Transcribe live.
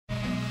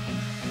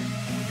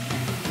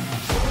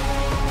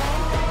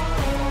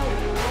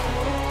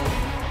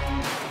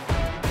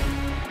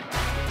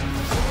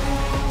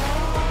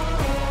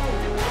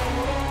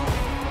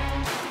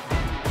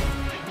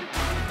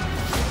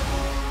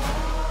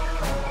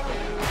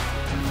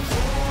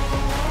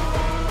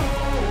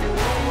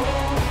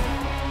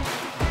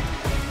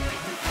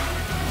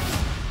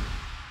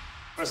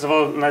First of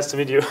all, nice to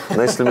meet you.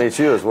 Nice to meet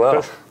you as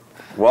well.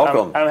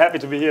 Welcome. I'm happy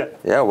to be here.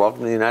 Yeah, welcome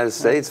to the United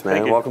States,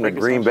 man. Welcome to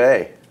Green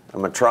Bay, a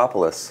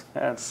metropolis.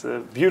 Yeah, it's a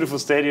beautiful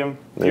stadium,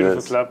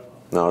 beautiful club.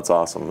 No, it's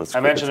awesome. I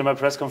mentioned in my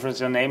press conference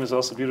your name is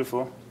also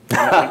beautiful.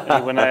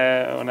 when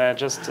I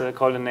just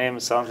call the name,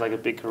 it sounds like a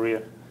big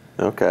career.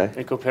 Okay.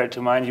 And compared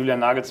to mine,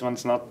 Julian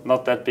Nagelsmann's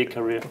not that big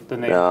career. The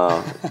name.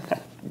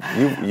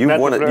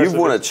 You've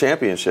won a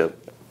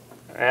championship.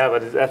 Yeah,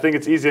 but I think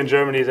it's easier in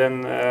Germany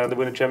than to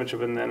win a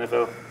championship in the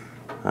NFL.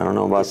 I don't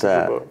know about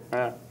that.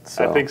 Yeah,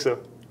 so. I think so.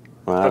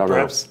 Well,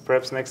 but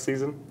perhaps next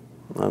season.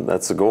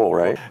 That's the goal,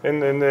 right?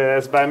 And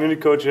as Bayern Munich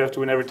coach, you have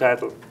to win every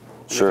title.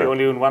 Sure. If you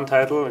only win one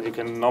title, you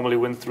can normally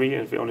win 3.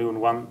 And if you only win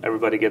 1,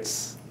 everybody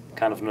gets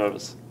kind of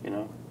nervous, you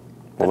know.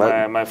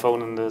 Well, my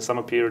phone in the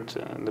summer period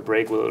and the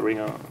break will ring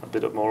a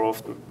bit more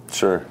often.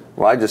 Sure.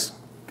 Well, I just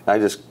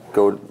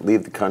go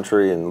leave the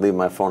country and leave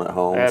my phone at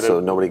home, so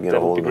nobody can get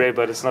a hold of me. That would be great,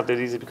 but it's not that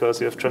easy because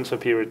you have transfer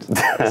period,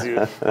 as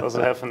you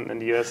also have in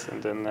the US,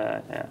 and then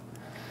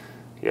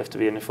you have to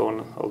be on the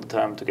phone all the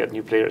time to get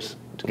new players,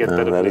 to get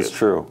better players. That is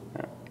true.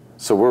 Yeah.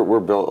 So we're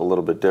built a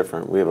little bit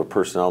different. We have a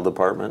personnel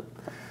department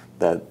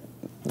that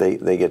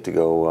they get to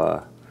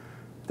go,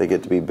 they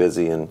get to be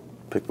busy and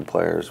pick the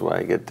players. While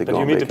I get to go on vacation. But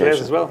you meet the players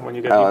as well when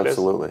you get new players?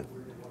 Absolutely.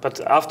 But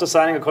after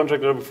signing a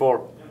contract or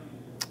before?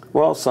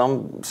 Well,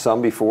 some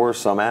before,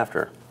 some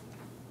after.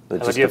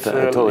 But you have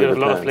a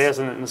lot of players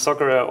in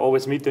soccer. I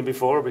always meet them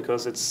before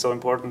because it's so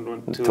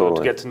important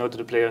to get to know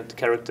the player, the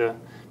character.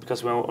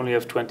 Because we only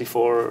have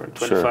 24 or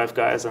 25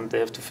 guys, and they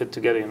have to fit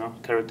together. You know,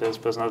 characters,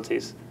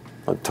 personalities.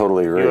 I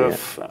totally agree. You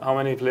have, how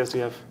many players do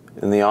you have?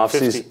 In the off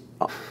season,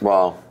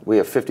 well, we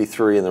have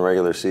 53 in the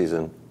regular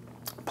season,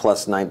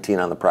 plus 19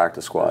 on the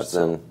practice squads.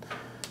 And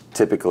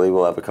typically,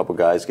 we'll have a couple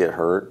guys get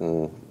hurt,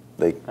 and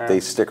they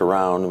stick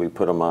around. And we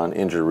put them on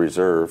injured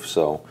reserve,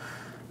 so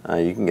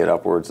you can get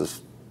upwards of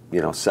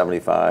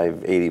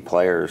 75, 80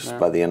 players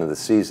by the end of the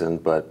season.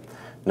 But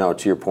no,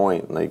 to your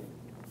point, like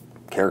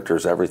character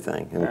is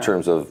everything in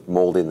terms of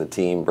molding the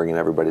team, bringing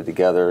everybody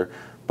together.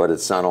 But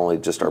it's not only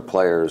just our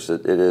players;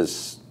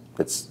 it's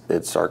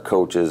our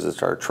coaches,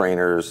 it's our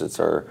trainers, it's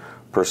our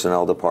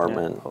personnel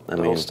department. I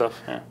mean, whole stuff.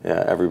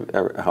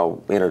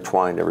 How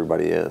intertwined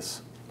everybody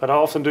is. But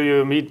how often do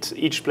you meet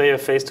each player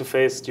face to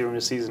face during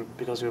the season?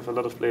 Because you have a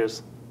lot of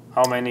players.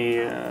 How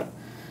many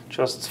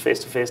just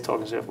face to face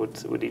talks you have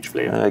with each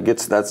player?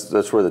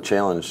 That's where the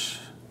challenge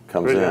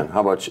comes in.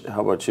 How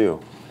about you?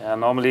 Yeah,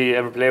 normally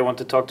every player wants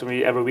to talk to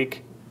me every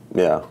week.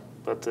 Yeah.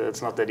 But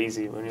it's not that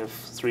easy. When you have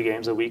 3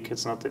 games a week,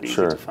 it's not that easy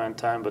to find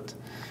time. But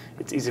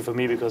it's easy for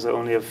me because I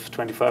only have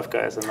 25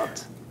 guys and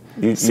not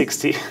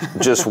 60.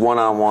 Just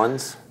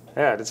one-on-ones?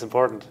 Yeah, that's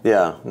important.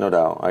 Yeah, no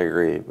doubt. I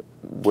agree.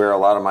 Where a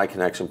lot of my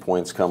connection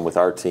points come with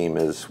our team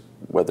is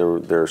whether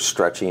they're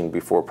stretching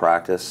before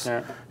practice,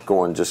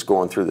 going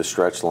through the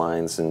stretch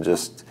lines and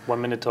just 1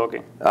 minute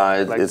talking.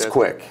 It's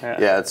quick.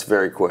 Yeah, it's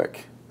very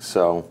quick.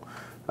 So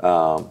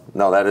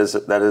no, that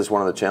is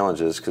one of the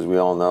challenges because we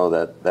all know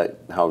that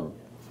how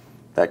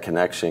that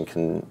connection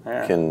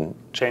can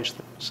change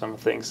some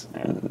things.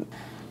 Yeah.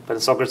 But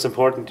in soccer, it's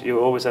important. You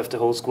always have the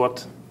whole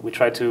squad. We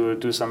try to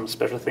do some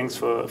special things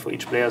for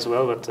each player as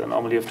well, but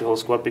normally you have the whole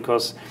squad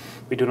because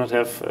we do not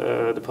have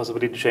the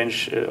possibility to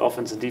change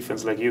offense and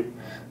defense like you.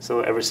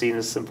 So every scene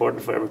is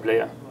important for every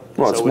player.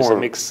 Well, it's always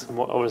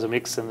a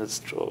mix, and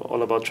it's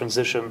all about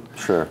transition.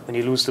 Sure. When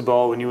you lose the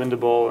ball, when you win the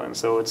ball, and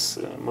so it's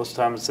most of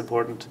the time it's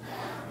important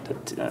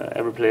that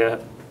every player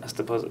has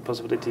the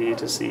possibility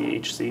to see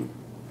each scene.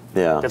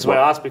 Yeah. That's why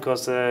I asked,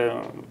 because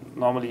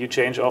normally you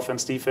change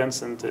offense,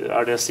 defense, and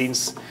are there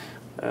scenes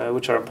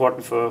which are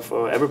important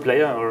for every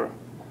player, or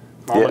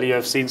normally you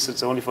have scenes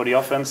that's only for the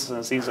offense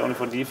and scenes only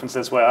for the defense?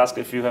 That's why I ask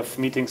if you have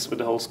meetings with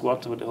the whole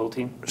squad, with the whole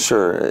team.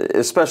 Sure,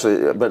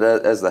 especially, but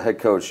as the head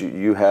coach,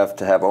 you have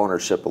to have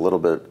ownership a little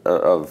bit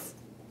of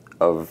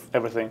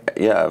everything.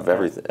 Yeah, of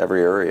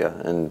every area.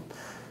 And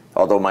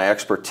although my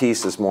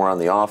expertise is more on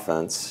the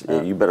offense,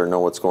 you better know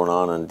what's going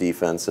on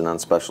defense and on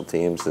special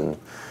teams. And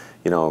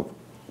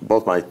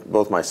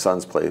both my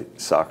sons play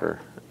soccer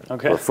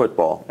or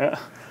football. Yeah.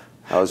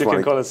 You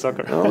can call it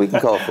soccer. No, we can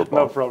call it football.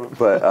 No problem.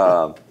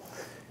 But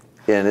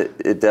and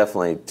it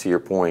definitely, to your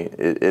point,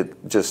 it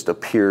just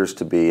appears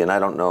to be, and I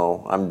don't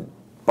know, I'm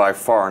by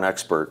far an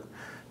expert,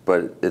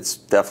 but it's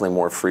definitely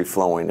more free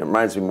flowing. It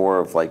reminds me more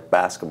of like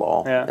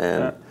basketball,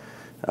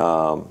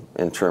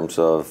 in terms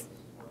of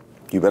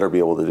you better be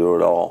able to do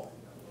it all.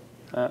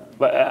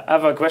 But I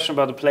have a question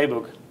about the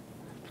playbook.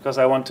 Because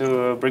I want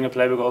to bring a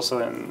playbook also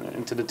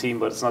into the team,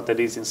 but it's not that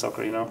easy in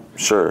soccer,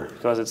 Sure.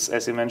 Because it's,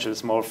 as you mentioned,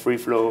 it's more free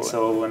flow.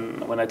 So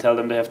when I tell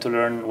them they have to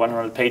learn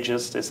 100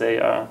 pages, they say,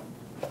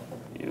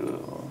 "You're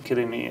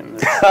kidding me," and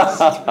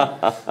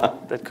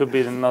that could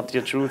be not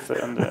your truth.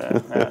 And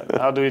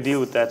how do you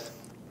deal with that?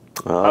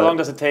 How long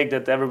does it take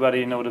that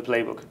everybody know the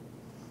playbook?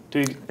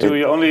 Do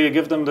you only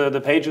give them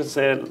the pages,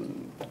 say,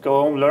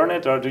 go home, learn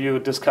it, or do you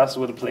discuss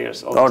with the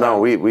players all the time? No,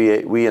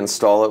 we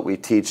install it, we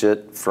teach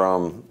it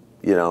from.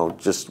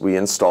 We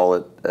install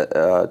it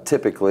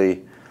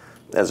typically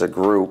as a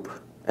group,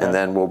 and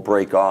then we'll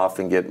break off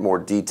and get more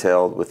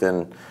detailed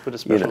within,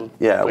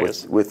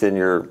 within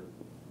your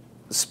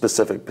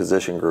specific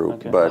position group.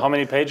 Okay. But how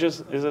many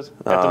pages is it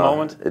at the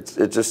moment?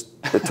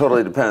 It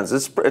totally depends.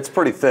 It's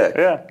pretty thick.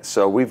 Yeah.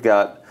 So we've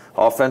got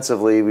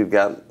offensively, we've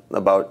got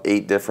about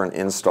 8 different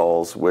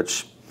installs,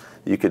 which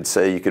you could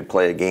say you could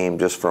play a game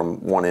just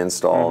from one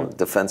install.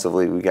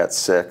 Defensively, we got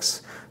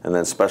 6, and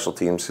then special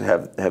teams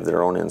have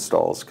their own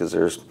installs because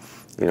there's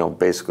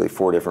basically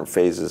 4 different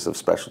phases of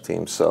special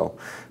teams. So,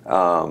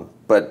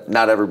 but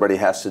not everybody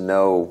has to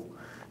know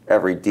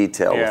every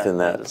detail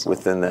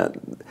within that.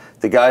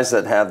 The guys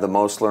that have the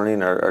most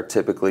learning are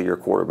typically your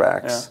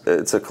quarterbacks. Yeah.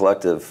 It's a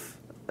collective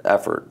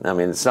effort. I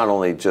mean, it's not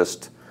only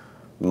just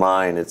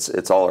mine.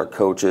 It's all our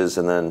coaches,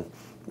 and then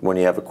when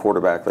you have a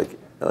quarterback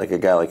like a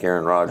guy like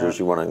Aaron Rodgers,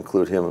 you want to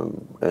include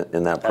him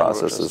in that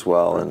process as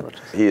well. And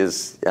he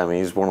is. I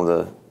mean, he's one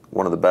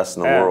of the best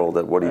in the world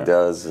at what he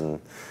does.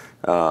 And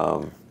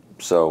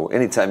so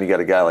anytime you got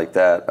a guy like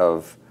that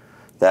of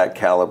that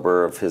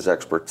caliber of his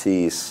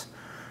expertise,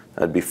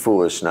 I'd be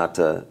foolish not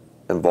to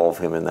involve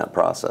him in that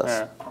process.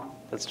 Yeah,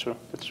 that's true.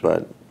 That's true.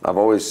 But I've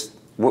always,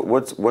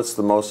 what's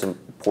the most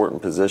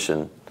important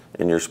position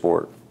in your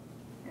sport?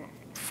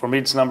 For me,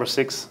 it's number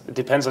 6. It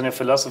depends on your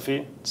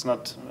philosophy. It's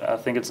not. I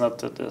think it's not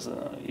that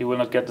you will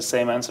not get the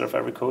same answer of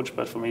every coach.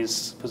 But for me,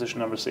 it's position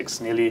number 6,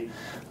 nearly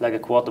like a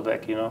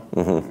quarterback, in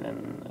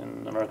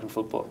American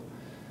football,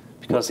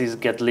 because he's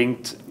get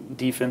linked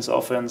defense,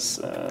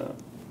 offense,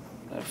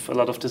 have a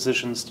lot of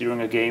decisions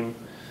during a game,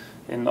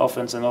 in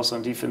offense and also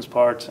in defense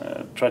part.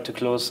 Try to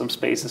close some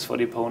spaces for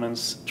the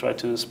opponents. Try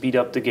to speed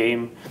up the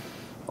game.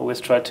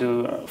 Always try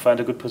to find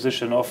a good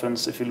position in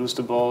offense if you lose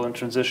the ball in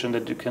transition,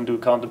 that you can do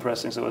counter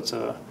pressing. So it's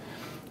a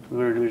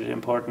really, really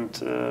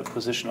important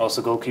position.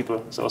 Also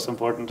goalkeeper is also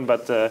important.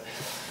 But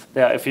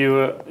if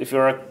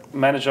you're a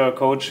manager or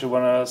coach who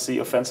want to see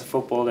offensive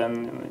football,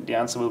 then the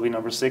answer will be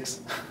number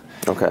 6.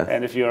 Okay.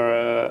 And if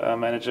you're a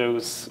manager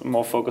who's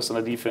more focused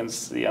on the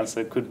defense, the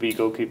answer could be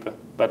goalkeeper.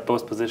 But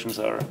both positions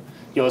are.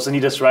 You also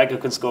need a striker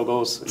who can score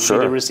goals. You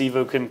need a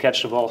receiver who can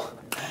catch the ball.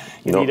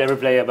 You need every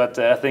player, but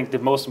I think the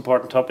most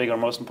important topic or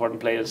most important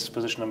player is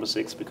position number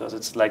 6, because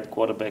it's like the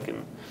quarterback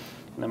in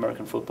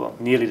American football,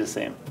 nearly the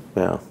same.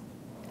 Yeah.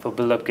 For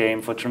build-up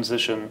game, for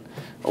transition,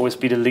 always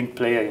be the link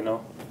player,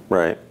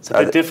 Right. It's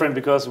a bit different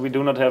because we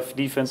do not have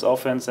defense,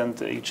 offense, and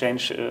you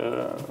change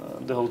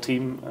the whole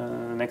team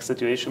in the next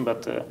situation,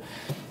 but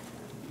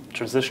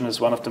transition is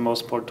one of the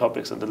most important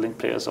topics, and the link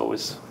player is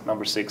always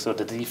number 6, or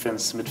the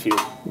defense midfield.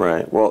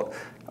 Right. Well,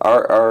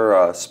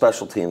 our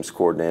special teams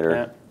coordinator...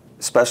 Yeah.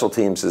 Special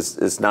teams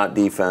is not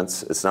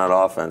defense, it's not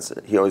offense.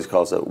 He always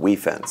calls it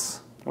we-fence.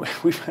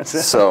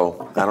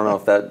 So I don't know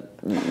if that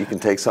you can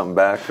take something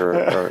back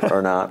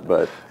or not,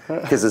 but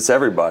because it's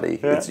everybody.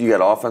 Yeah. You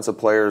got offensive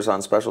players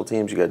on special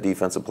teams, you got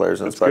defensive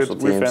players on special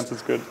teams. We-fence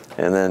is good.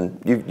 And then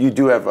you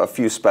do have a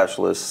few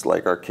specialists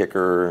like our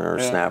kicker and our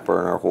snapper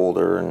and our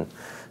holder and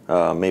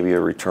maybe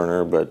a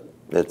returner, but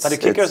it's. But the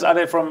kickers, are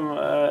they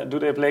from? Do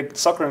they play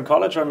soccer in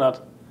college or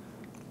not?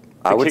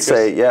 I would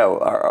say,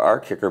 our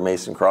kicker,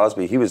 Mason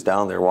Crosby, he was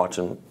down there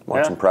watching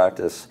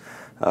practice.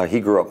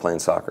 He grew up playing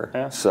soccer.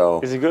 Yeah.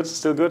 So is he good?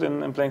 Still good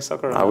in playing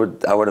soccer? I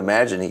would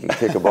imagine he can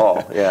kick a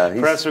ball. Yeah.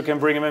 Perhaps we can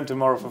bring him in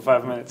tomorrow for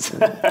 5 minutes.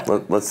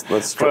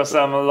 let's for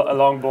some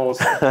long balls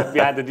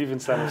behind the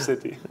defense side of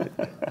City.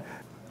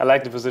 I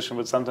like the position,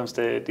 but sometimes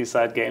they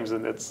decide games,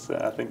 and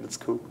I think that's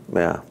cool.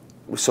 Yeah.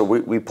 So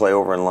we play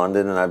over in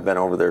London, and I've been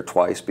over there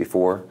twice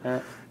before. Yeah.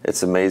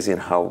 It's amazing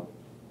how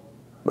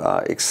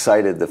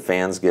excited the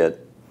fans get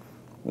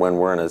when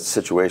we're in a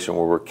situation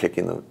where we're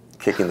kicking the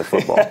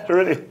football.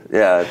 Really?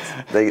 Yeah,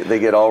 they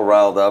get all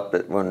riled up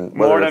when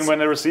more than when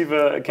the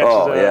receiver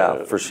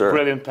catches for sure.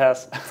 Brilliant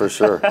pass. For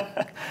sure.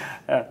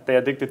 Yeah, they're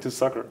addicted to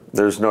soccer.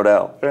 There's no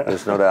doubt. Yeah.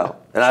 There's no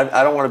doubt. And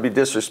I don't want to be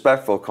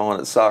disrespectful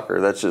calling it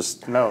soccer. That's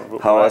just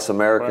how us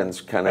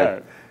Americans kind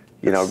of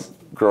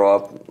grow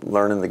up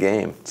learning the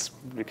game.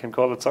 We can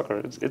call it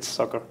soccer. It's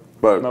soccer.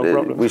 But no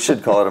problem. We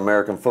should call it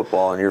American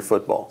football, and you're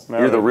football. No,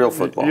 you're the real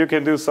football. You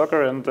can do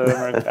soccer, and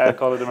I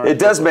call it American It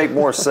does make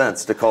more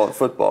sense to call it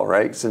football,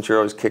 right? Since you're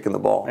always kicking the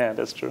ball. Yeah,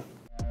 that's true.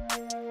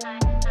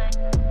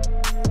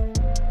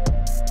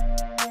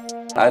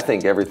 I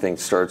think everything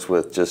starts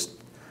with just,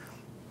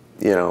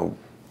 knowing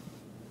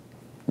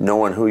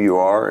who you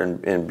are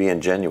and being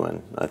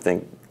genuine. I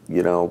think,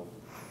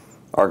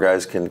 our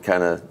guys can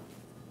kind of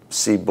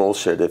see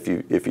bullshit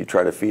if you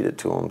try to feed it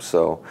to them.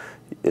 So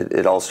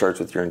it all starts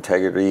with your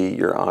integrity,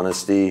 your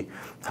honesty,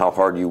 how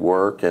hard you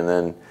work, and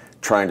then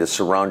trying to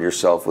surround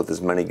yourself with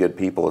as many good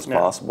people as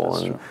possible.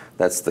 And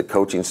that's the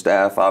coaching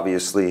staff,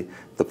 obviously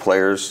the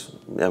players.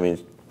 I mean,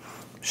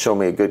 show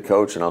me a good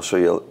coach and I'll show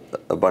you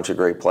a bunch of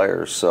great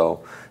players.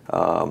 So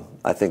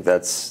I think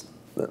that's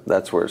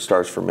where it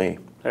starts for me.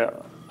 Yeah,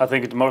 I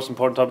think the most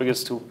important topic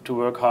is to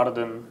work harder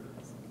than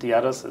the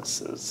others.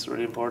 It's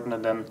really important,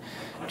 and then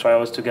try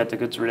always to get a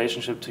good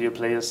relationship to your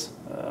players.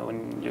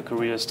 When your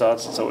career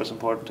starts, it's always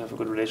important to have a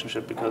good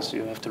relationship, because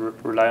you have to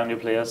rely on your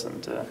players,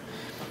 and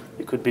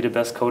you could be the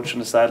best coach on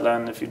the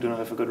sideline. If you do not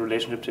have a good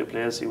relationship to your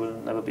players, you will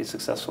never be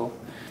successful.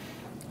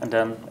 And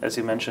then, as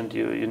you mentioned,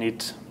 you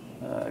need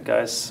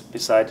guys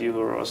beside you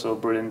who are also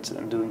brilliant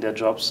in doing their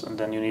jobs, and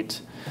then you need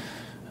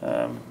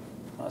a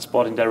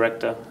sporting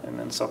director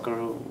in soccer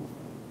who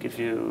give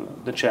you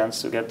the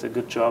chance to get a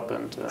good job,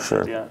 and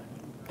sure. yeah,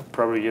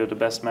 probably you're the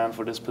best man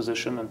for this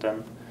position, and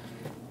then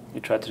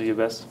you try to do your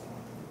best.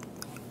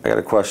 I got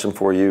a question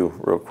for you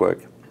real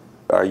quick.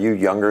 Are you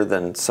younger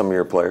than some of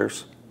your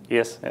players?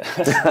 Yes.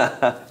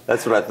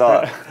 That's what I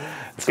thought.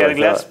 It's getting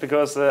less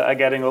because I'm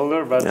getting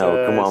older, but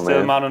come on, still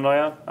man. Manu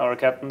Neuer, our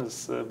captain,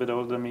 is a bit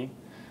older than me.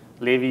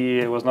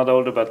 Levi was not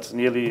older, but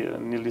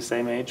nearly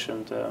same age,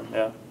 and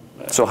yeah.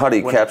 So how do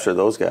you capture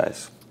those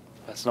guys?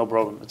 That's no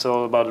problem. It's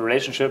all about the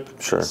relationship.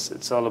 Sure.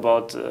 It's all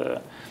about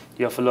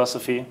your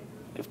philosophy.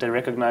 If they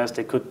recognize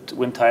they could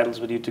win titles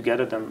with you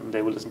together, then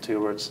they will listen to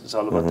your words. It's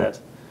all about that.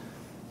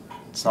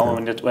 It's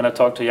normal when I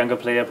talk to a younger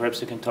player,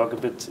 perhaps you can talk a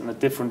bit in a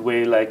different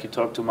way, like you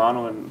talk to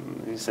Manu,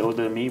 and he's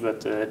older than me,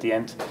 but at the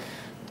end,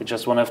 they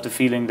just want to have the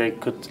feeling they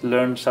could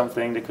learn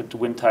something, they could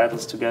win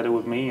titles together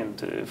with me,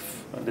 and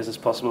if this is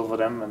possible for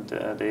them, and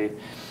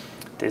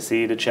they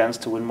see the chance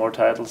to win more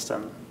titles,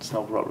 then it's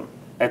no problem.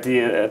 At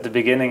the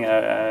beginning,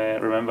 I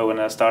remember when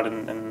I started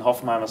in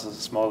Hoffenheim as a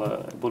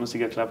smaller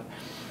Bundesliga club,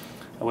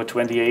 I was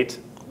 28,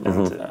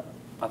 and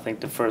I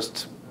think the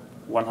first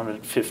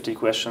 150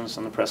 questions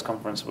on the press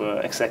conference were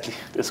exactly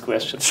this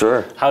question.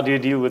 Sure. How do you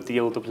deal with the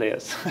older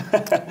players?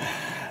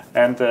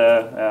 And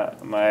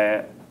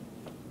my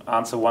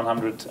answer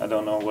 100, I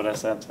don't know what I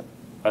said.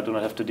 I do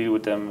not have to deal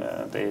with them.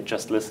 They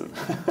just listen.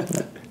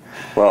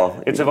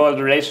 Well, it's about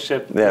the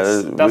relationship. Yeah,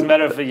 it doesn't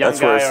matter if a young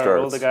guy or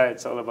an older guy.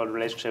 It's all about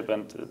relationship,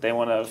 and they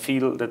want to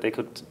feel that they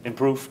could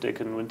improve, they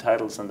can win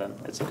titles, and then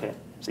it's okay.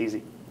 It's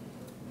easy.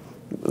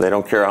 They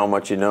don't care how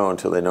much you know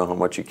until they know how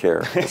much you care,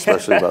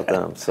 especially about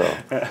them. So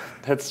yeah,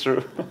 that's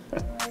true.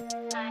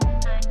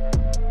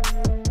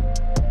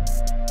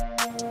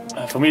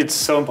 For me, it's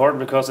so important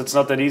because it's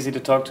not that easy to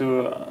talk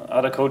to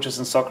other coaches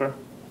in soccer.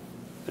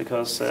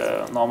 Because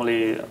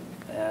normally,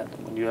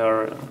 when you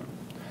are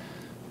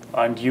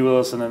in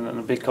duels and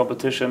in big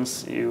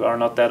competitions, you are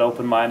not that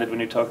open-minded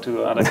when you talk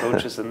to other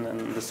coaches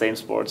in the same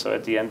sport. So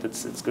at the end,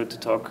 it's good to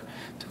talk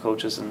to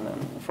coaches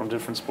from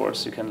different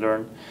sports. You can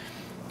learn.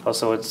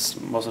 Also, it's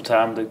most of the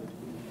time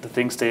the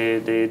things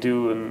they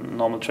do in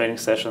normal training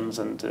sessions,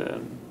 and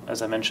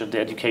as I mentioned, the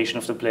education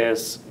of the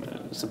players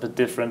is a bit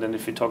different. And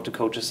if you talk to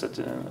coaches that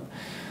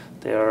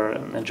they are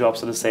in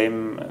jobs of the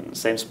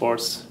same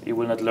sports, you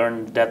will not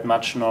learn that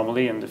much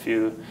normally. And if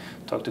you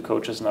talk to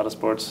coaches in other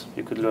sports,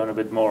 you could learn a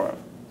bit more.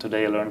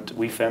 Today I learned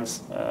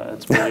defense.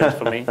 It's brilliant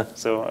for me.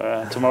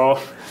 So tomorrow,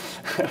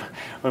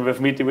 when we have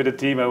a meeting with the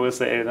team, I will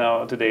say,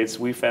 "No, today it's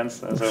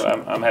defense." So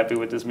I'm happy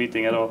with this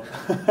meeting at all.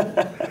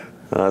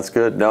 That's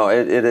good. No,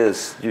 it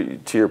is.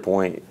 To your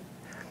point,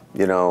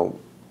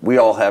 we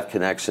all have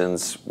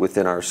connections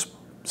within our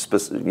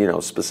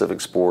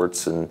specific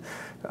sports, and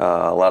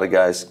a lot of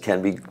guys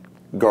can be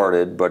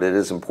guarded, but it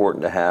is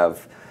important to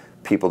have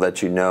people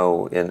that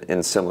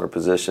in similar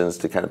positions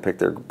to kind of pick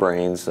their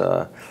brains.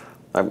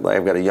 I've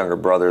got a younger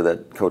brother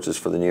that coaches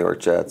for the New York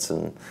Jets,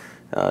 and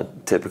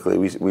typically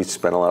we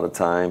spend a lot of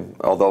time,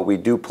 although we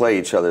do play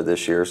each other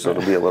this year, so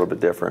it'll be a little bit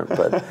different.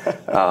 But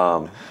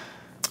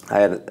I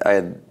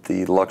had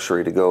the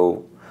luxury to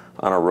go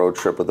on a road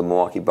trip with the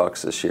Milwaukee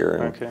Bucks this year,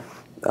 and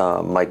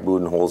Mike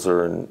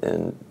Budenholzer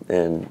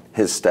and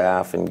his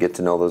staff, and get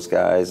to know those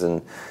guys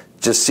and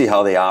just see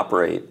how they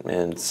operate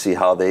and see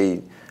how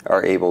they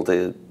are able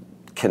to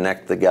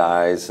connect the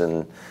guys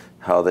and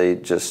how they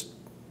just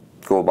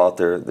go about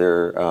their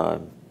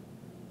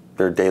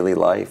daily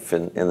life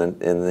in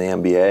the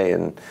NBA,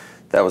 and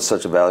that was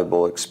such a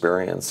valuable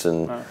experience.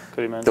 And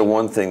the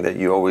one thing that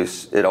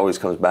it always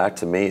comes back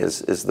to me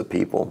is the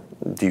people.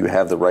 Do you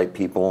have the right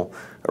people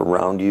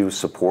around you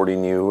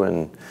supporting you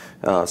and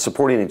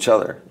supporting each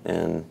other?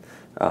 And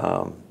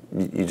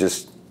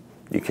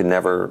you can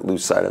never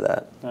lose sight of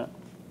that. Yeah.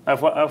 I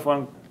have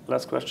one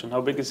last question.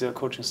 How big is your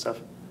coaching staff?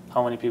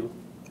 How many people?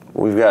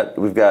 We've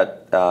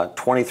got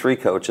 23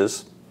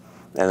 coaches,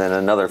 and then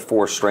another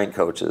 4 strength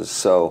coaches.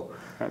 So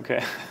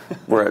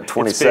we're at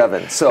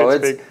 27. So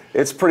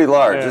it's pretty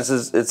large. Yeah.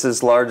 It's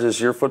as large as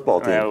your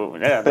football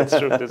team. Yeah, that's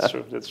true.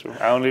 That's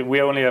true.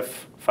 We only have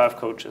 5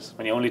 coaches.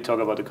 When you only talk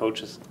about the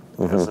coaches,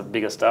 there's a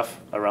bigger stuff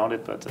around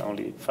it, but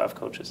only 5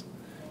 coaches.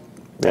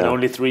 And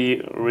only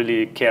 3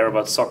 really care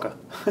about soccer.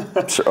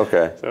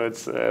 Okay. So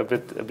it's a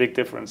big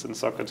difference in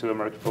soccer to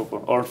American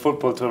football, or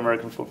football to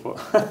American football.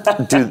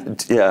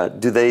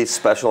 Do they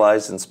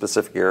specialize in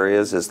specific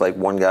areas? Is like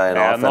one guy in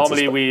offense?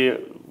 Normally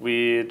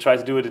we try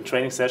to do it in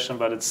training session,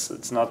 but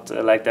it's not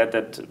like that.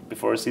 That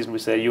before a season we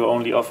say you're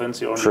only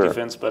offense, you're only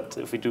defense. But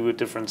if we do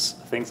different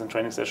things in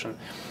training session,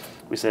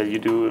 we say you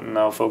do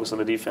now focus on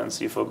the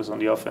defense, you focus on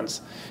the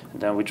offense, and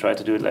then we try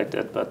to do it like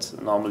that. But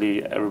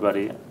normally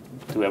everybody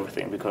do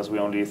everything because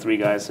we're only 3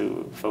 guys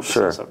who focus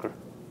on soccer.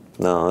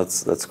 No,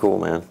 that's cool,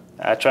 man.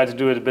 I try to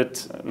do it a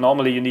bit.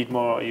 Normally you need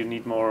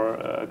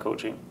more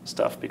coaching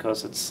stuff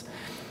because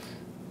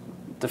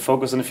the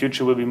focus in the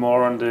future will be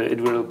more on the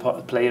individual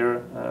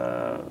player.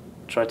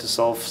 Try to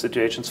solve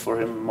situations for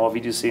him, more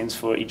video scenes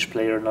for each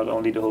player, not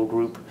only the whole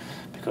group.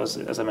 Because,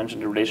 as I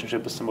mentioned, the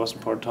relationship is the most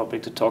important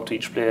topic. To talk to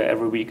each player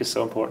every week is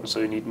so important. So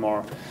you need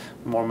more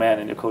men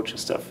in your coaching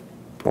stuff.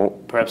 Well,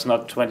 perhaps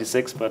not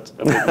 26, but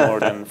a bit more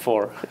than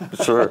 4.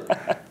 Sure.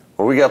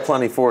 Well, we got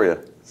plenty for you,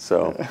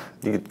 so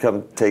you could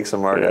come take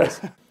some of our guys.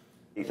 Thank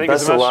you so much.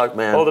 Best of luck,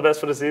 man. All the best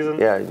for the season.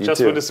 Yeah, you Just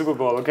too. win the Super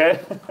Bowl, okay?